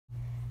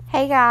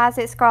Hey guys,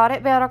 it's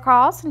Scarlett Builder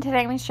Cross, and today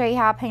I'm going to show you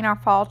how I paint our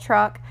fall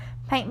truck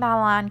paint by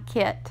line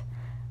kit.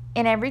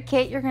 In every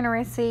kit you're going to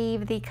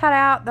receive the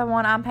cutout. The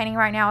one I'm painting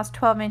right now is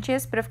 12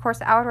 inches, but of course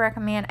I would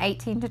recommend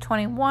 18 to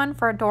 21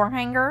 for a door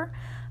hanger.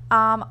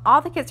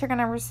 All the kits are going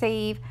to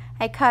receive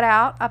a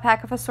cutout, a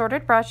pack of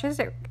assorted brushes.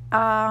 It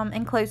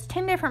includes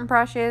 10 different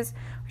brushes,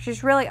 which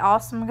is really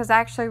awesome because I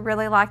actually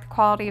really like the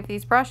quality of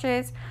these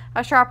brushes.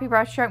 A Sharpie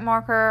brush stroke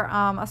marker,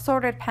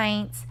 assorted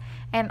paints,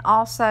 and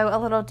also a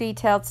little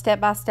detailed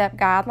step-by-step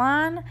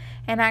guideline.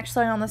 And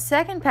actually on the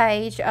second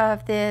page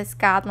of this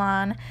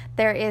guideline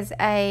there is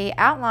a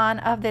outline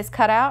of this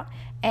cutout,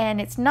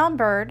 and it's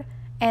numbered,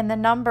 and the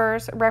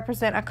numbers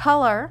represent a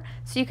color,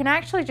 so you can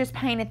actually just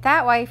paint it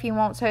that way if you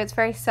want. So it's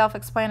very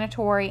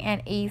self-explanatory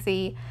and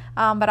easy.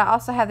 But I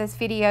also have this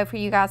video for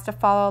you guys to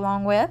follow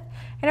along with.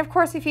 And of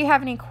course, if you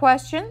have any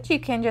questions, you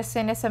can just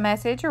send us a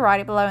message or write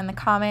it below in the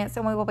comments,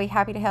 and we will be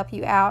happy to help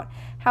you out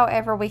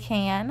however we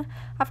can.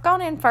 I've gone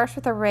in first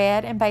with a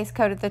red and base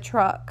coated the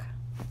truck.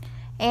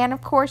 And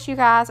of course, you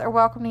guys are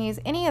welcome to use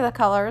any of the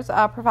colors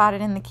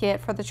provided in the kit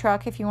for the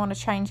truck if you want to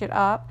change it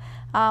up.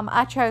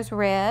 I chose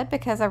red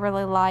because I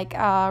really like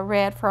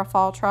red for a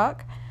fall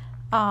truck.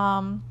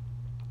 And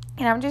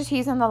I'm just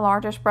using the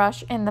largest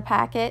brush in the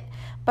packet.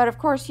 But of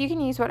course, you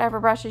can use whatever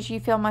brushes you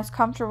feel most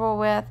comfortable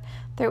with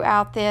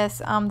throughout this.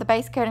 The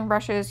base coating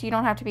brushes, you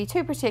don't have to be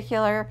too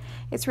particular.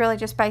 It's really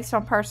just based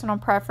on personal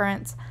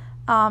preference.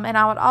 And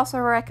I would also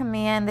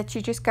recommend that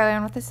you just go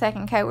in with a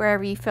second coat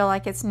wherever you feel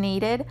like it's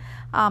needed.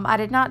 I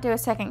did not do a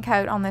second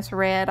coat on this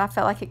red. I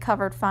felt like it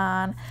covered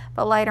fine,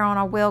 but later on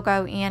I will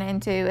go in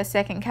and do a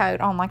second coat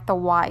on like the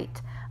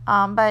white.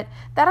 But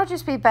that'll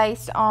just be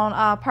based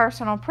on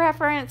personal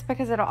preference,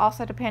 because it'll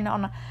also depend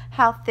on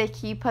how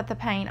thick you put the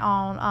paint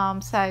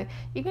on. So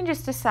you can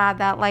just decide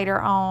that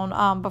later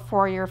on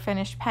before you're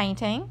finished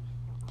painting.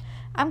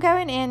 I'm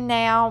going in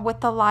now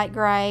with the light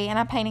gray, and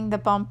I'm painting the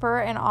bumper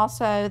and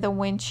also the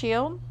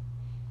windshield.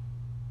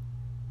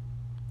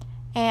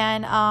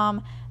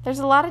 And there's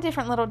a lot of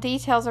different little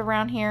details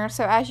around here,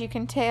 so as you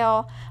can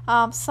tell,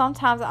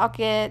 sometimes I'll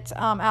get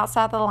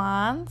outside the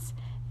lines,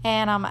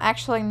 and I'm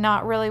actually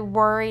not really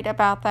worried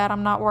about that.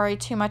 I'm not worried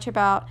too much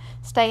about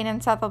staying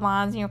inside the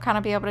lines, and you'll kind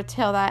of be able to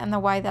tell that in the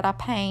way that I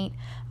paint,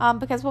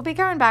 because we'll be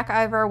going back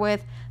over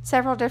with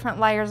several different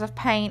layers of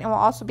paint, and we'll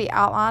also be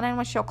outlining,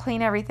 which will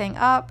clean everything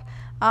up.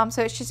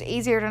 So it's just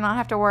easier to not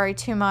have to worry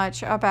too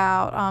much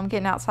about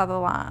getting outside the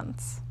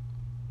lines.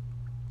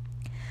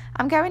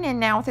 I'm going in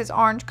now with this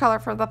orange color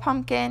for the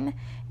pumpkin,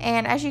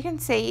 and as you can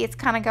see, it's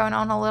kind of going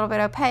on a little bit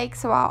opaque,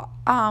 so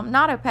I'll,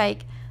 not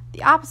opaque,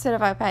 the opposite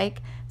of opaque,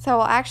 so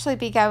I'll actually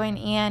be going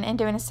in and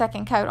doing a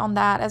second coat on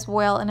that as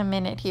well in a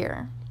minute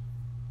here.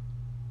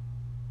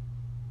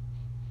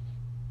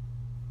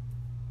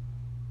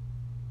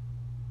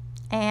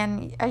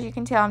 And as you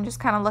can tell, I'm just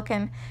kind of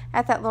looking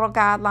at that little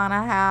guideline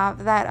I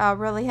have. That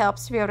really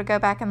helps to be able to go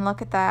back and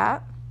look at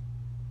that.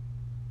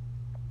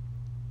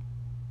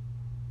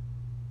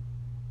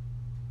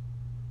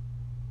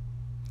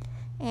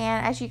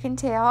 And as you can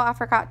tell, I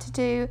forgot to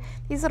do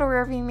these little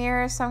rear view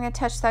mirrors, so I'm going to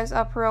touch those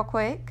up real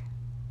quick.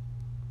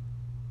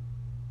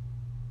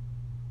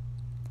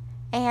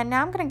 And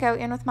now I'm going to go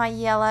in with my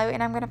yellow,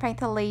 and I'm going to paint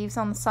the leaves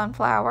on the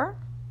sunflower.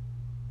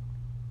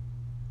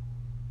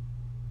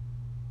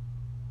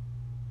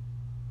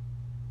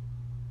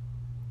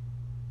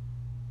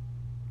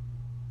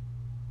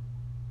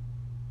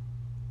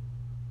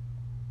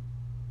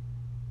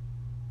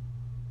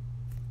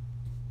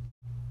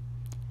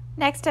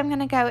 Next, I'm going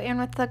to go in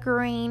with the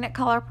green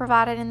color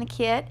provided in the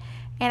kit,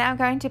 and I'm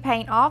going to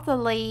paint all the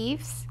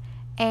leaves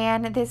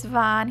and this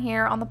vine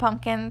here on the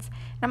pumpkins.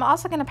 And I'm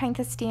also going to paint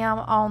the stem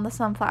on the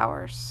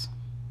sunflowers.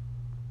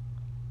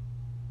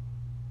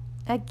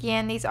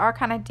 Again, these are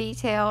kind of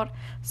detailed,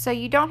 so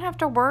you don't have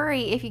to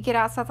worry if you get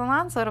outside the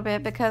lines a little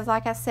bit, because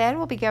like I said,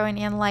 we'll be going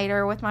in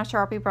later with my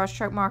Sharpie brush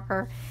stroke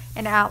marker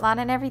and outline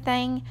and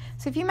everything.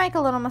 So if you make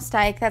a little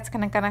mistake, that's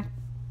gonna kind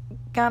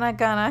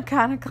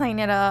of clean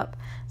it up,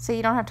 so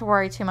you don't have to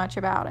worry too much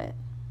about it.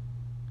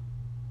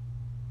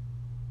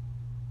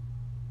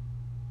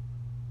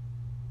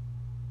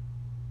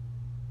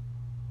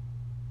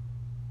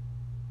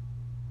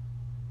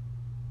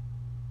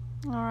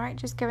 Alright,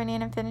 just going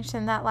in and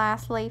finishing that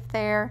last leaf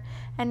there.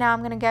 And now I'm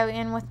going to go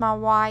in with my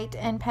white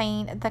and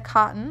paint the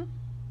cotton.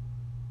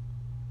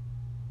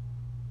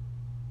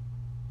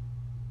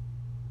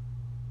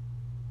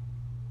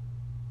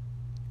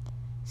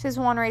 This is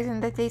one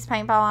reason that these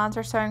paint by lines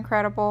are so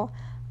incredible,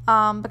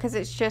 because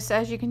it's just,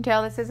 as you can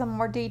tell, this is a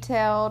more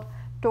detailed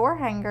door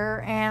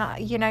hanger,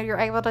 and you know, you're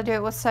able to do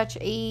it with such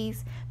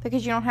ease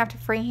because you don't have to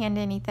freehand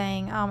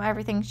anything.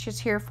 Everything's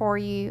just here for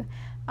you.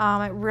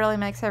 It really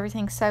makes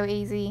everything so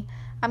easy.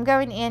 I'm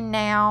going in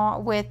now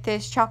with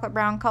this chocolate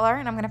brown color,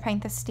 and I'm going to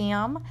paint the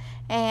stem,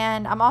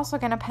 and I'm also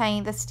going to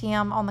paint the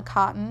stem on the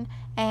cotton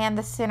and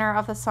the center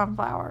of the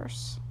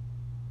sunflowers.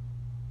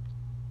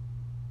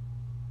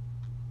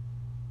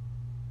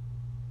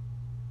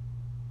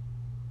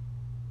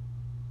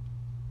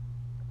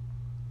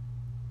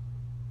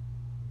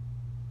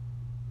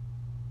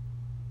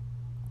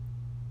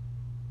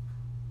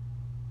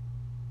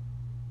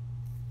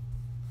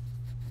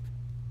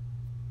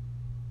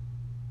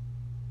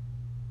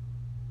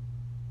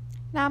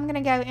 Now I'm going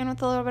to go in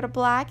with a little bit of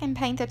black and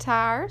paint the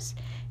tires.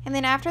 And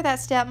then after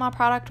that step, my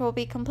product will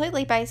be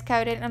completely base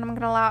coated, and I'm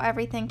going to allow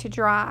everything to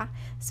dry.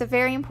 It's a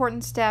very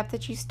important step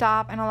that you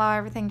stop and allow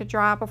everything to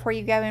dry before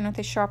you go in with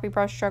the Sharpie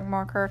brush stroke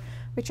marker,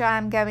 which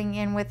I'm going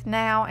in with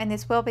now, and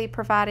this will be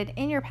provided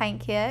in your paint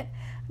kit.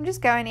 I'm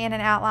just going in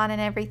and outlining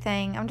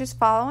everything. I'm just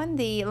following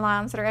the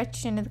lines that are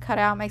etched into the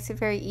cutout. Makes it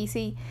very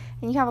easy,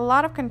 and you have a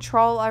lot of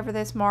control over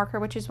this marker,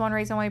 which is one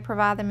reason we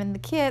provide them in the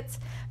kits,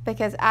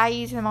 because I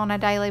use them on a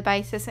daily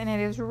basis, and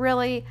it has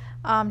really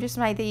just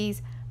made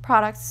these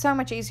products so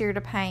much easier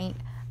to paint.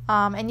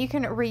 And you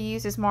can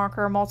reuse this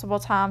marker multiple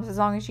times as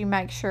long as you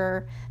make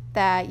sure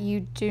that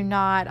you do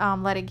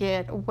not let it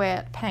get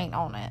wet paint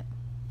on it.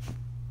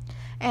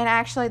 And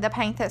actually the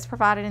paint that's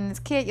provided in this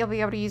kit you'll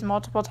be able to use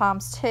multiple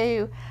times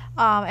too,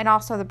 and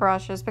also the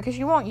brushes, because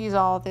you won't use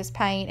all of this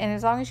paint, and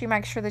as long as you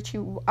make sure that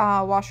you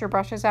wash your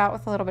brushes out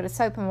with a little bit of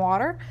soap and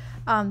water,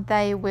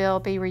 they will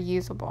be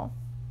reusable.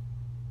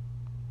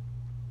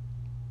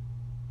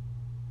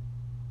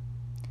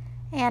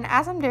 And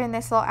as I'm doing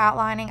this little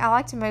outlining, I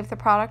like to move the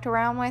product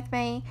around with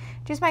me.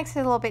 Just makes it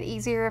a little bit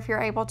easier if you're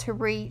able to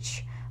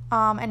reach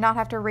and not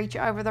have to reach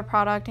over the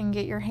product and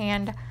get your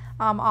hand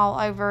all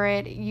over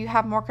it. You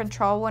have more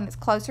control when it's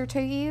closer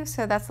to you,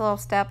 so that's a little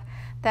step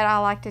that I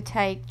like to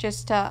take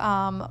just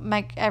to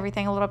make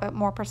everything a little bit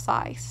more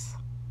precise.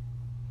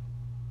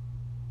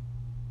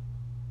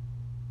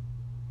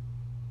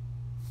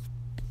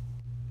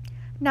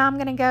 Now I'm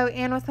going to go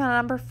in with my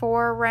number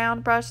 4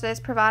 round brush that's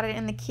provided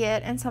in the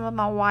kit and some of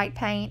my white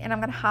paint, and I'm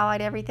going to highlight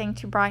everything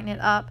to brighten it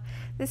up.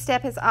 This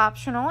step is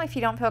optional. If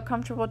you don't feel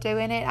comfortable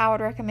doing it, I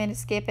would recommend to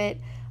skip it,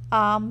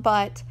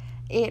 but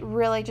it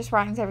really just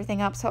brightens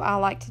everything up, so I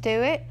like to do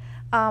it.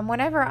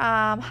 Whenever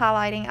I'm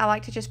highlighting, I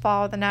like to just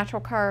follow the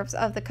natural curves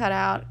of the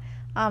cutout.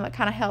 It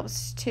kind of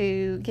helps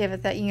to give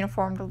it that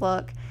uniformed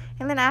look.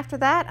 And then after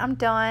that, I'm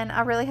done. I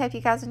really hope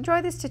you guys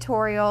enjoy this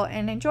tutorial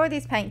and enjoy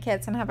these paint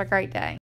kits, and have a great day.